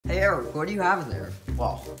Eric, what do you have there?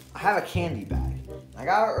 Well, I have a candy bag. I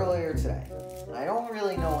got it earlier today. And I don't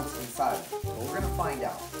really know what's inside of it, but we're gonna find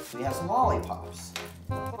out. We have some lollipops.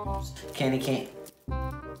 Candy cane.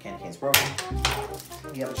 Candy cane's broken.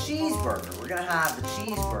 We have a cheeseburger. We're gonna have the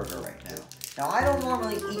cheeseburger right now. Now, I don't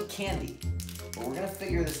normally eat candy, but we're gonna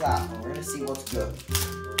figure this out and we're gonna see what's good.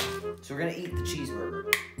 So we're gonna eat the cheeseburger.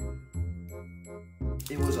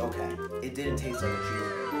 It was okay. It didn't taste like a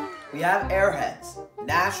cheeseburger. We have Airheads,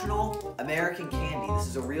 National American Candy. This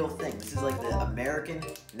is a real thing. This is like the American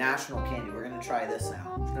national candy. We're gonna try this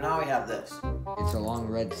now. So now we have this. It's a long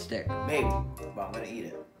red stick. Maybe, but I'm gonna eat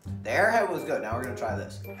it. The Airhead was good. Now we're gonna try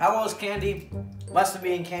this. How well is candy? Less than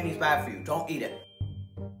being candy is bad for you. Don't eat it.